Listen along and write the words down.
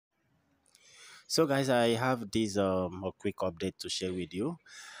So guys, I have this a quick update to share with you,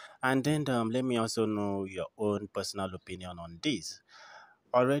 and then let me also know your own personal opinion on this.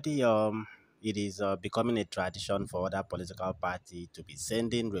 Already it is becoming a tradition for other political party to be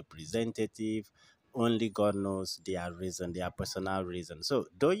sending representative. Only God knows their reason, their personal reason. So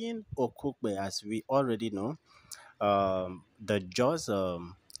Doyin Okukbe, as we already know, the judge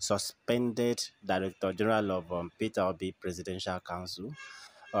suspended Director General of Peter Obi Presidential Council.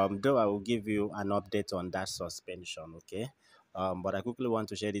 Though I will give you an update on that suspension, okay? But I quickly want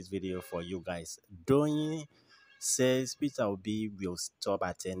to share this video for you guys. Doyin says Peter Obi will stop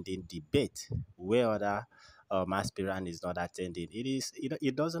attending debate where other aspirant is not attending.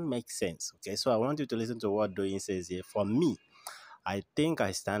 It doesn't make sense, okay? So I want you to listen to what Doyin says here. For me, I think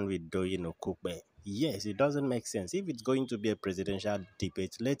I stand with Doyin Okukbe. Yes, it doesn't make sense. If it's going to be a presidential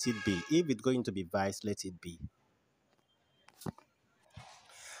debate, let it be. If it's going to be vice, let it be.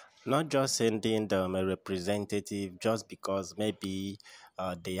 Not just sending them a representative just because maybe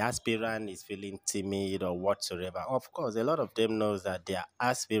the aspirant is feeling timid or whatsoever. Of course, a lot of them knows that their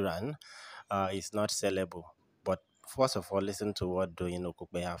aspirant is not sellable. But first of all, listen to what Doyin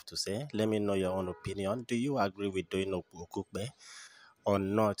Okukbe have to say. Let me know your own opinion. Do you agree with Doyin Okukbe or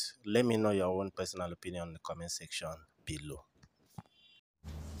not? Let me know your own personal opinion in the comment section below.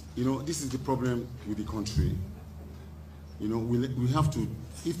 This is the problem with the country. We have to,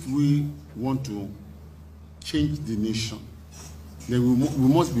 if we want to change the nation, then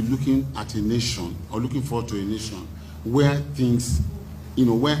we must be looking at a nation or looking forward to a nation where things,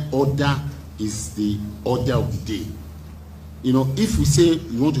 where order is the order of the day. If we say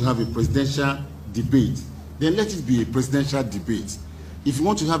we want to have a presidential debate, then let it be a presidential debate. If you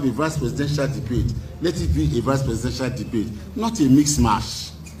want to have a vice presidential debate, let it be a vice presidential debate, not a mixed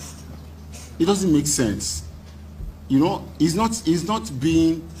mash. It doesn't make sense. It's not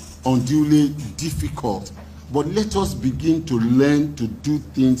being unduly difficult, but let us begin to learn to do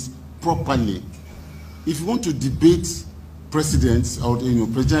things properly. If you want to debate presidents or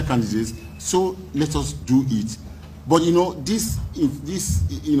presidential candidates, so let us do it. But this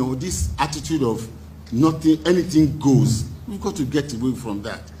attitude of anything goes, we've got to get away from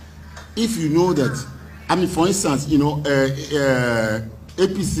that. If you know that, for instance,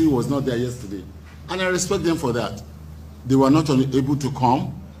 APC was not there yesterday, and I respect them for that. They were not able to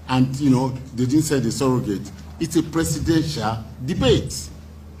come, and they didn't send a surrogate. It's a presidential debate.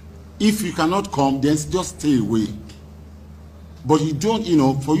 If you cannot come, then just stay away. But you don't,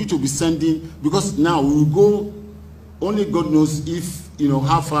 for you to be sending, because now we will go, only God knows if,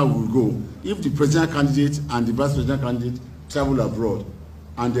 how far we will go. If the presidential candidate and the vice presidential candidate travel abroad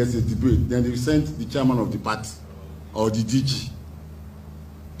and there's a debate, then they send the chairman of the party or the DG.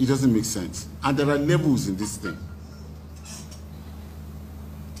 It doesn't make sense. And there are levels in this thing.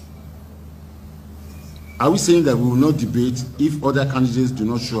 Are we saying that we will not debate if other candidates do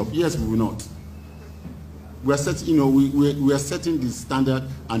not show up? Yes, we will not. We are setting, we are setting the standard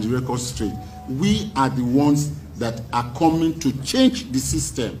and the record straight. We are the ones that are coming to change the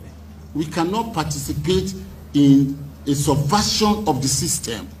system. We cannot participate in a subversion of the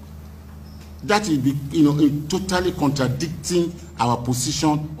system. That will be, totally contradicting our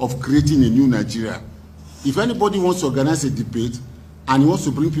position of creating a new Nigeria. If anybody wants to organize a debate and wants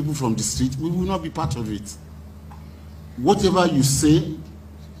to bring people from the street, we will not be part of it. Whatever you say,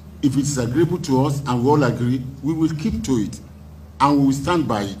 if it's agreeable to us and we all agree, we will keep to it and we will stand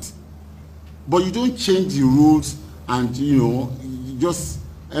by it. But you don't change the rules and, just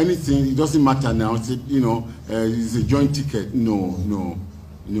anything, it doesn't matter now. It's a joint ticket. No.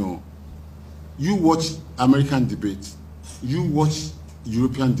 You watch American debates. You watch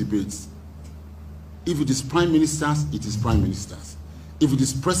European debates. If it is prime ministers, it is prime ministers. If it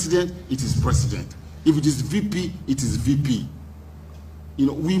is president, it is president. If it is VP, it is VP.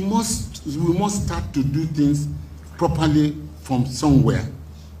 We must start to do things properly from somewhere.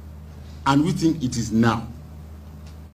 And we think it is now.